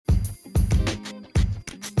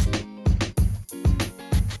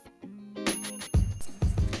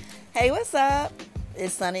Hey, what's up?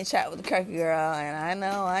 It's Sunny Chat with the Kirky Girl, and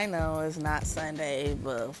I know it's not Sunday,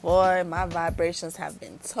 but boy, my vibrations have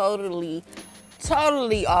been totally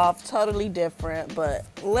off, totally different. But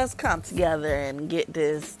let's come together and get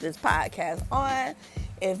this podcast on.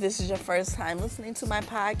 If this is your first time listening to my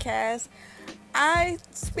podcast, I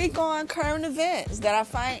speak on current events that I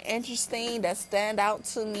find interesting, that stand out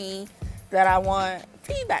to me, that I want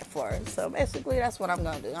feedback for. So basically, that's what I'm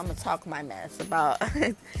going to do. I'm going to talk my mess about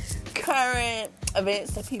current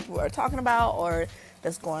events that people are talking about or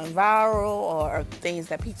that's going viral or things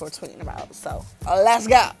that people are tweeting about. So let's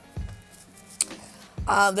go.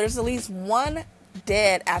 There's at least one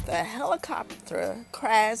dead after a helicopter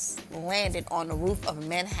crash landed on the roof of a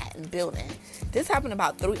Manhattan building. This happened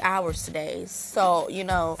about 3 hours today. So,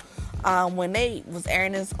 when they was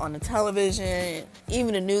airing this on the television,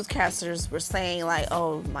 even the newscasters were saying like,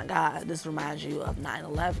 oh my God, this reminds you of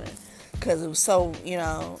 9/11. Because it was so,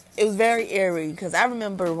 it was very eerie. Because I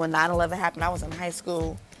remember when 9/11 happened, I was in high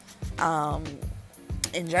school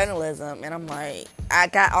in journalism. And I'm like, I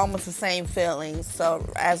got almost the same feelings. So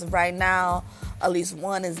as of right now, at least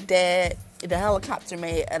one is dead. The helicopter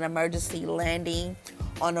made an emergency landing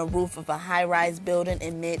on the roof of a high-rise building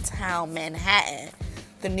in Midtown Manhattan.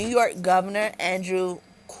 The New York governor, Andrew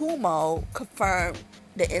Cuomo, confirmed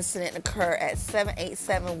the incident occurred at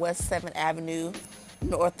 787 West 7th Avenue,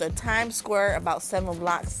 north of Times Square, about 7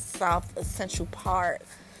 blocks south of Central Park.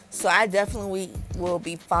 So I definitely will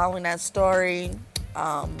be following that story,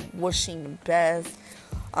 wishing the best.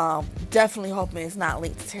 Definitely hoping it's not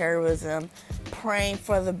linked to terrorism. Praying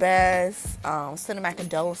for the best. Sending my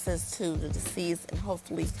condolences to the deceased, and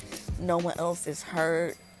hopefully no one else is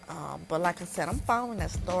hurt. But like I said, I'm following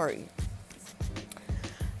that story.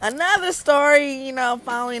 Another story,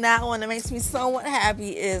 following that one that makes me somewhat happy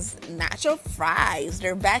is nacho fries.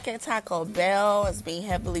 They're back at Taco Bell. It's being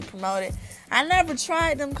heavily promoted. I never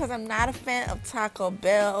tried them because I'm not a fan of Taco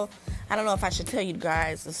Bell. I don't know if I should tell you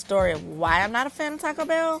guys the story of why I'm not a fan of Taco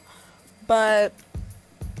Bell, but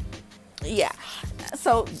yeah.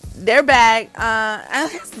 So they're back.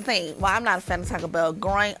 And that's the thing. Well, I'm not a fan of Taco Bell.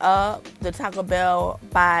 Growing up, the Taco Bell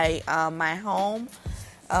by my home,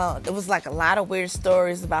 there was like a lot of weird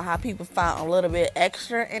stories about how people found a little bit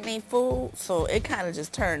extra in their food. So it kind of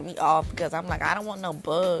just turned me off because I'm like, I don't want no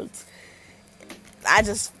bugs. I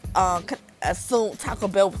just assumed Taco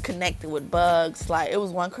Bell was connected with bugs. Like, it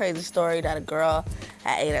was one crazy story that a girl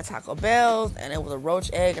had ate at Taco Bell, and it was a roach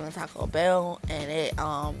egg in a Taco Bell, and it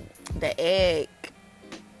the egg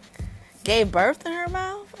gave birth in her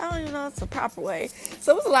mouth. I don't even know if it's a proper way.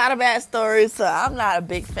 So it was a lot of bad stories. So I'm not a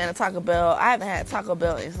big fan of Taco Bell. I haven't had Taco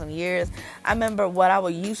Bell in some years. I remember what I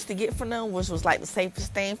would used to get from them, which was like the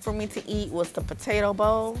safest thing for me to eat, was the potato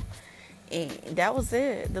bowl. And that was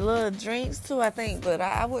it. The little drinks too, I think. But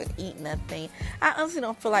I wouldn't eat nothing. I honestly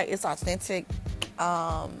don't feel like it's authentic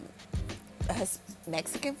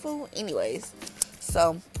Mexican food. Anyways.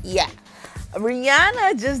 So, yeah.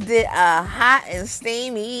 Rihanna just did a hot and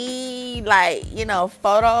steamy,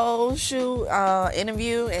 photo shoot,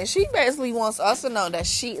 interview. And she basically wants us to know that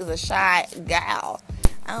she is a shy gal.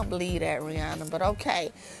 I don't believe that, Rihanna, but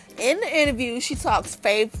okay. In the interview, she talks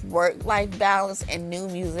faith, work-life balance, and new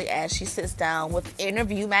music as she sits down with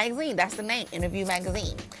Interview Magazine. That's the name, Interview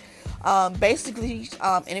Magazine.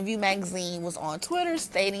 Interview Magazine was on Twitter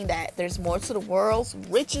stating that there's more to the world's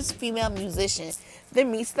richest female musician than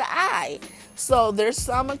meets the eye. So there's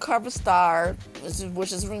some cover star,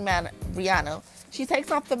 which is Rihanna. She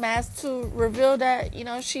takes off the mask to reveal that,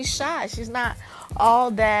 she's shy. She's not all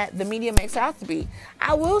that the media makes her out to be.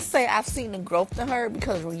 I will say I've seen the growth in her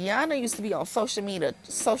because Rihanna used to be on social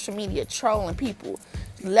media trolling people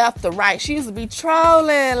left or right. She used to be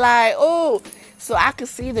trolling like, oh. So I could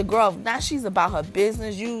see the growth. Now she's about her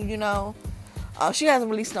business. She hasn't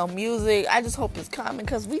released no music. I just hope it's coming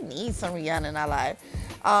because we need some Rihanna in our life.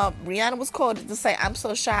 Rihanna was quoted to say, "I'm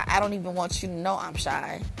so shy, I don't even want you to know I'm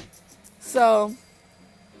shy." So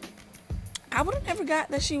I would have never got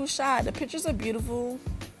that she was shy. The pictures are beautiful.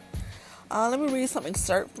 Let me read some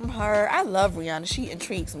excerpt from her. I love Rihanna. She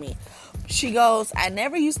intrigues me. She goes, "I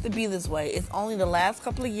never used to be this way. It's only the last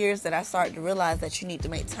couple of years that I started to realize that you need to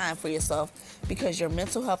make time for yourself because your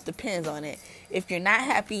mental health depends on it. If you're not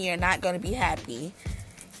happy, you're not going to be happy,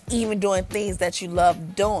 even doing things that you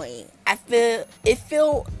love doing.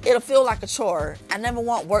 It'll feel like a chore. I never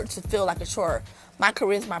want work to feel like a chore. My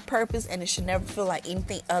career is my purpose, and it should never feel like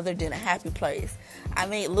anything other than a happy place. I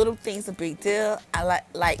made little things a big deal. I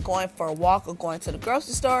like going for a walk or going to the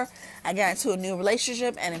grocery store. I got into a new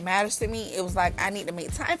relationship, and it matters to me. It was like, I need to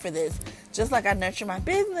make time for this. Just like I nurture my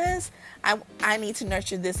business, I need to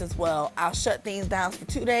nurture this as well. I'll shut things down for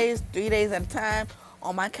 2 days, 3 days at a time.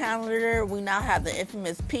 On my calendar, we now have the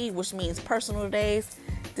infamous P, which means personal days.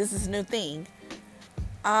 This is a new thing.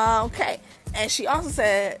 Okay. And she also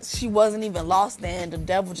said she wasn't even lost then. The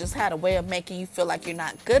devil just had a way of making you feel like you're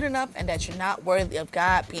not good enough and that you're not worthy of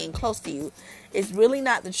God being close to you. It's really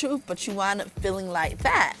not the truth, but you wind up feeling like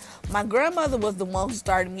that. My grandmother was the one who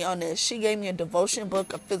started me on this. She gave me a devotion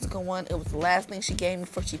book, a physical one. It was the last thing she gave me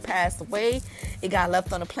before she passed away. It got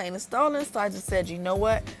left on a plane and stolen, so I just said, you know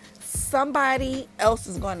what? Somebody else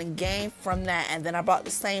is going to gain from that. And then I bought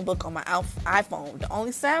the same book on my iPhone. The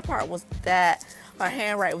only sad part was that her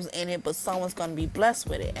handwriting was in it, but someone's going to be blessed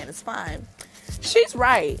with it, and it's fine. She's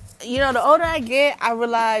right. You know, the older I get, I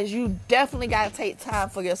realize you definitely got to take time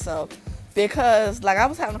for yourself. Because, like, I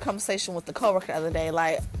was having a conversation with the coworker the other day.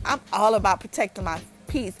 Like, I'm all about protecting my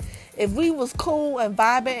peace. If we was cool and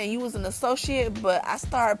vibing and you was an associate, but I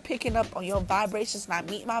started picking up on your vibrations and I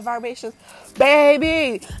meet my vibrations,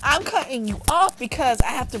 baby, I'm cutting you off because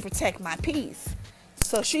I have to protect my peace.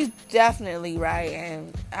 So she's definitely right,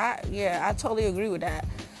 and I totally agree with that.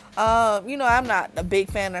 You know, I'm not a big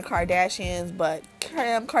fan of Kardashians, but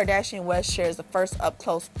Kim Kardashian West shares the first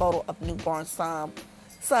up-close photo of newborn son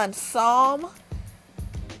Psalm.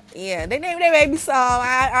 Yeah, they named their baby Psalm.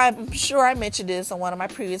 I'm sure I mentioned this on one of my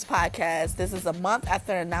previous podcasts. This is a month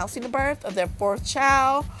after announcing the birth of their fourth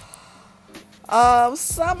child.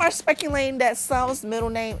 Some are speculating that Psalm's middle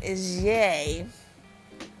name is Ye.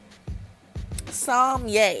 Psalm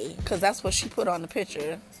Ye, because that's what she put on the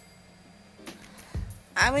picture.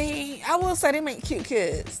 I mean, I will say they make cute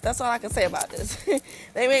kids. That's all I can say about this.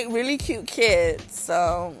 They make really cute kids.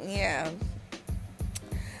 So, yeah.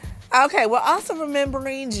 Okay, we're also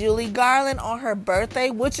remembering Julie Garland on her birthday,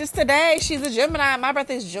 which is today. She's a Gemini. My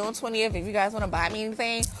birthday is June 20th. If you guys want to buy me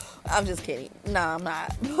anything, I'm just kidding. No, I'm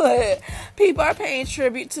not. But people are paying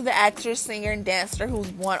tribute to the actress, singer, and dancer who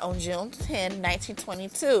was born on June 10,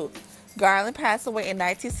 1922. Garland passed away in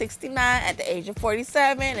 1969 at the age of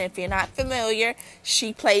 47. And if you're not familiar,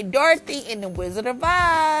 she played Dorothy in The Wizard of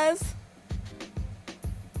Oz.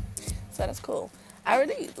 So that's cool. I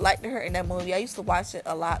really liked her in that movie. I used to watch it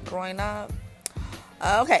a lot growing up.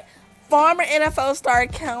 Okay. Former NFL star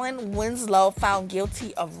Kellen Winslow found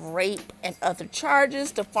guilty of rape and other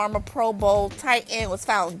charges. The former Pro Bowl tight end was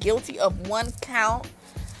found guilty of 1 count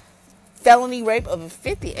felony rape of a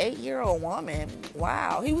 58-year-old woman.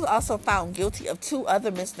 Wow. He was also found guilty of 2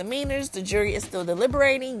 other misdemeanors. The jury is still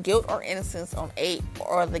deliberating guilt or innocence on 8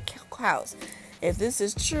 or the counts. If this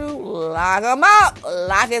is true, lock him up.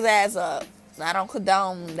 Lock his ass up. I don't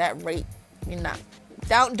condone that rape. You know,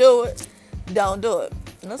 don't do it. Don't do it.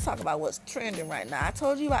 Let's talk about what's trending right now. I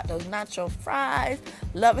told you about those nacho fries.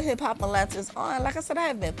 Love and Hip Hop Atlanta is on. Like I said, I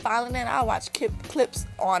have been following it. I watch clips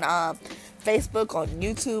on Facebook, on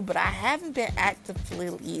YouTube, but I haven't been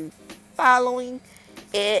actively following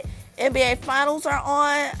it. NBA Finals are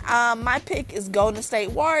on. My pick is Golden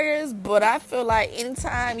State Warriors, but I feel like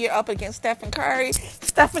anytime you're up against Stephen Curry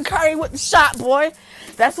with the shot, boy.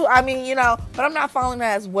 That's what I mean, you know. But I'm not following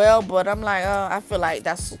that as well. But I'm like, I feel like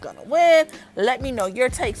that's who's gonna win. Let me know your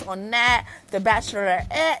takes on that. The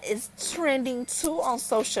Bachelorette is trending too on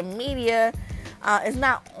social media. It's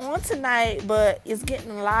not on tonight, but it's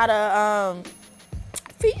getting a lot of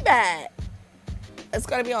feedback. It's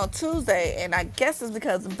going to be on Tuesday, and I guess it's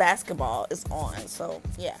because basketball is on. So,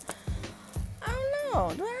 yeah. I don't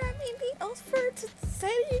know. Do I have anything else to say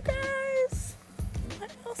to you guys?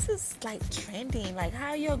 What else is, like, trending? Like,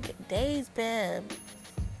 how your days been?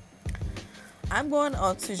 I'm going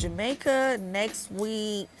on to Jamaica next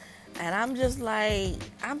week, and I'm just, like,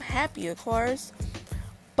 I'm happy, of course.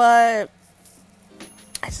 But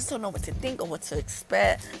I just don't know what to think or what to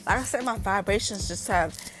expect. Like I said, my vibrations just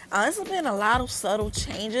have... There's been a lot of subtle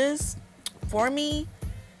changes for me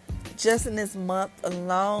just in this month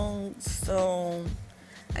alone. So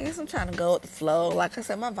I guess I'm trying to go with the flow. Like I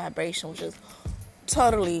said, my vibration was just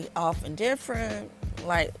totally off and different.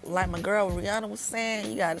 Like my girl Rihanna was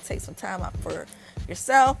saying, you got to take some time out for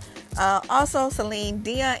yourself. Also, Celine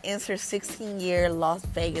Dion ends her 16-year Las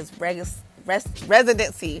Vegas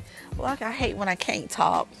residency. Well, I hate when I can't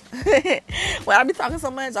talk. When I be talking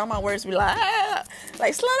so much, all my words be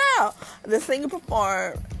like slow down. The singer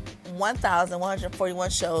performed 1,141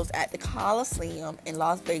 shows at the Coliseum in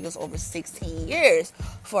Las Vegas over 16 years.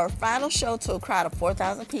 For her final show to a crowd of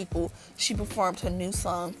 4,000 people, she performed her new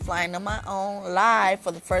song, Flying on My Own, live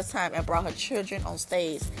for the first time and brought her children on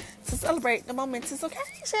stage to celebrate the momentous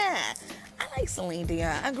occasion. I like Celine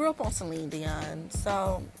Dion. I grew up on Celine Dion,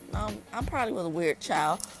 so I probably was a weird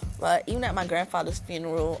child. But even at my grandfather's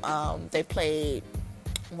funeral, they played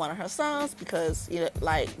one of her songs because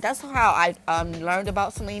that's how I learned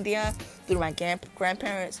about Celine Dion, through my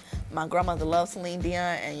grandparents. My grandmother loved Celine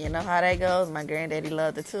Dion, and you know how that goes. My granddaddy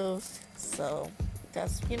loved it too. So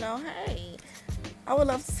that's hey, I would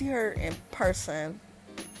love to see her in person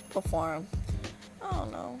perform. I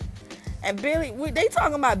don't know. And they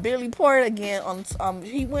talking about Billy Porter again.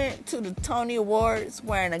 He went to the Tony Awards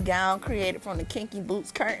wearing a gown created from the Kinky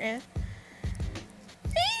Boots curtain.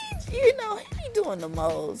 He be doing the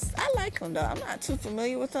most. I like him though. I'm not too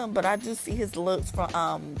familiar with him, but I do see his looks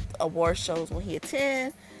from award shows when he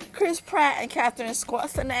attend. Chris Pratt and Catherine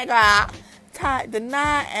Schwarzenegger tied the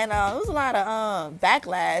knot, and there was a lot of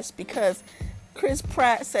backlash because Chris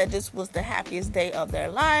Pratt said this was the happiest day of their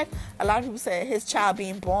life. A lot of people said his child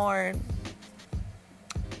being born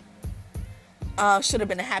should have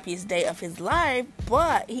been the happiest day of his life,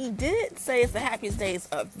 but he did say it's the happiest days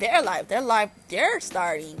of their life. They're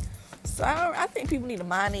starting. So I think people need to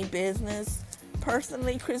mind their business.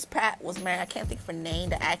 Personally, Chris Pratt was married. I can't think of her name.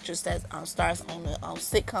 The actress that stars on the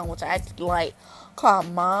sitcom, which I actually like,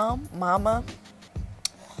 called Mama.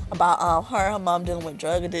 About her mom dealing with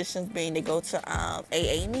drug addictions, being to go to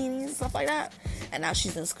AA meetings and stuff like that. And now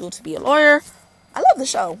she's in school to be a lawyer. I love the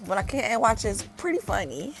show. When I can't watch it, it's pretty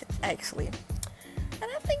funny, actually.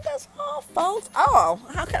 And I think that's all, folks. Oh,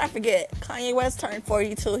 how could I forget? Kanye West turned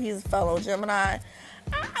 42. He's a fellow Gemini.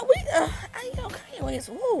 Kanye West,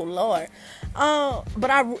 oh Lord.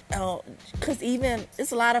 Because even,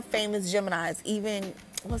 it's a lot of famous Geminis. Even,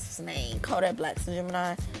 what's his name? Kodak Black's a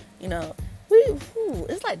Gemini.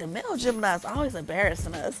 It's like the male Geminis always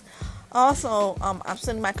embarrassing us. Also, I'm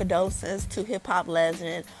sending my condolences to hip-hop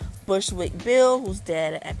legend Bushwick Bill, who's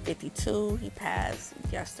dead at 52. He passed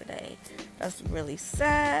yesterday. That's really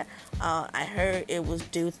sad. I heard it was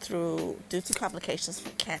due to complications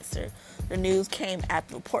from cancer. The news came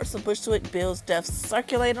after reports of Bushwick Bill's death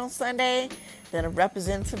circulated on Sunday. Then a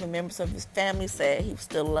representative and members of his family said he was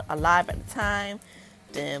still alive at the time.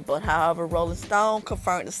 However, Rolling Stone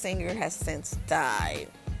confirmed the singer has since died.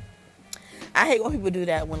 I hate when people do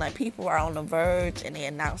that, when people are on the verge and they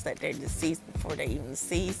announce that they're deceased before they're even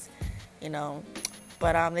deceased,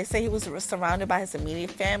 But they say he was surrounded by his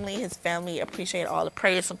immediate family. His family appreciated all the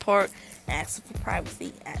prayer and support and asked for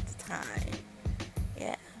privacy at the time.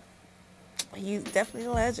 Yeah. He's definitely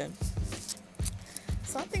a legend.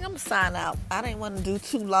 So I think I'm going to sign out. I didn't want to do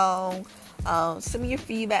too long. Send me your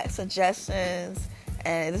feedback, suggestions.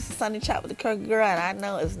 And this is Sunday Chat with the Kirk Girl. And I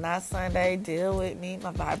know it's not Sunday. Deal with me. My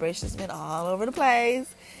vibration's been all over the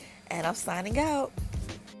place. And I'm signing out.